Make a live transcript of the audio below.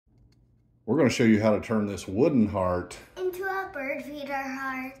We're going to show you how to turn this wooden heart into a bird feeder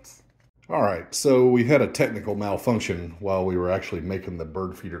heart. All right, so we had a technical malfunction while we were actually making the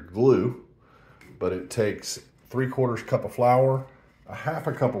bird feeder glue, but it takes 3/4 cup of flour, a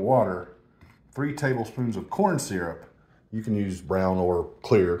 1/2 cup of water, 3 tablespoons of corn syrup. You can use brown or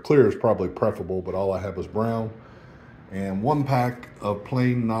clear. Clear is probably preferable, but all I had was brown, and 1 pack of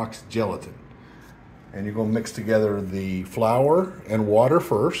plain Knox gelatin. And you're going to mix together the flour and water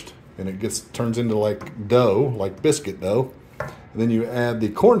first, and it turns into like dough, like biscuit dough. And then you add the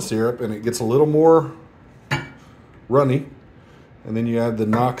corn syrup, and it gets a little more runny. And then you add the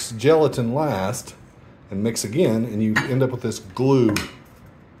Knox gelatin last, and mix again, and you end up with this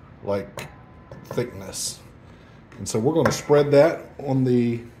glue-like thickness. And so we're going to spread that on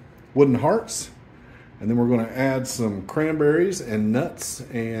the wooden hearts, and then we're going to add some cranberries and nuts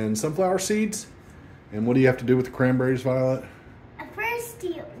and sunflower seeds. And what do you have to do with the cranberries, Violet? First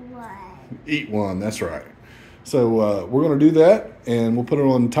eat one. Eat one, that's right. So we're going to do that, and we'll put it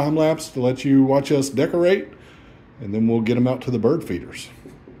on time lapse to let you watch us decorate, and then we'll get them out to the bird feeders.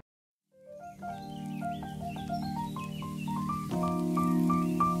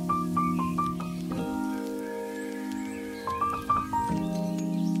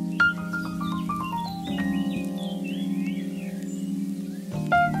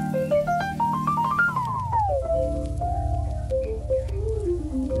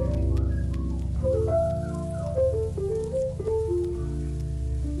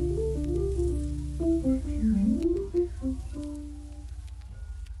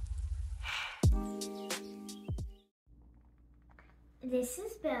 This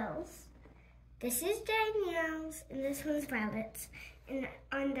is Bill's, this is Danielle's, and this one's Violet's. And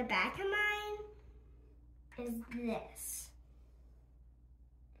on the back of mine is this.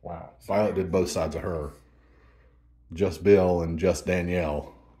 Wow. Violet did both sides of her. Just Bill and just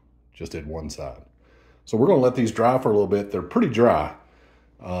Danielle just did one side. So we're going to let these dry for a little bit. They're pretty dry.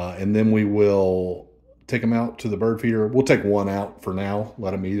 And then we will take them out to the bird feeder. We'll take one out for now,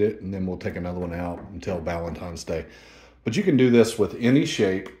 let them eat it, and then we'll take another one out until Valentine's Day. But you can do this with any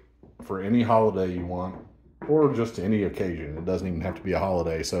shape for any holiday you want, or just any occasion. It doesn't even have to be a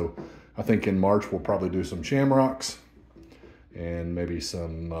holiday. So I think in March we'll probably do some shamrocks and maybe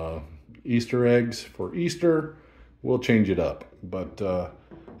some Easter eggs for Easter. We'll change it up. But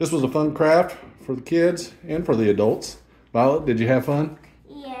this was a fun craft for the kids and for the adults. Violet, did you have fun?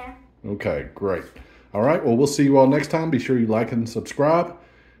 Yeah. Okay, great. All right, well, we'll see you all next time. Be sure you like and subscribe.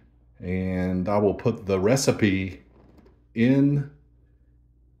 And I will put the recipe in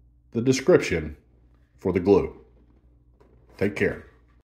the description for the glue. Take care.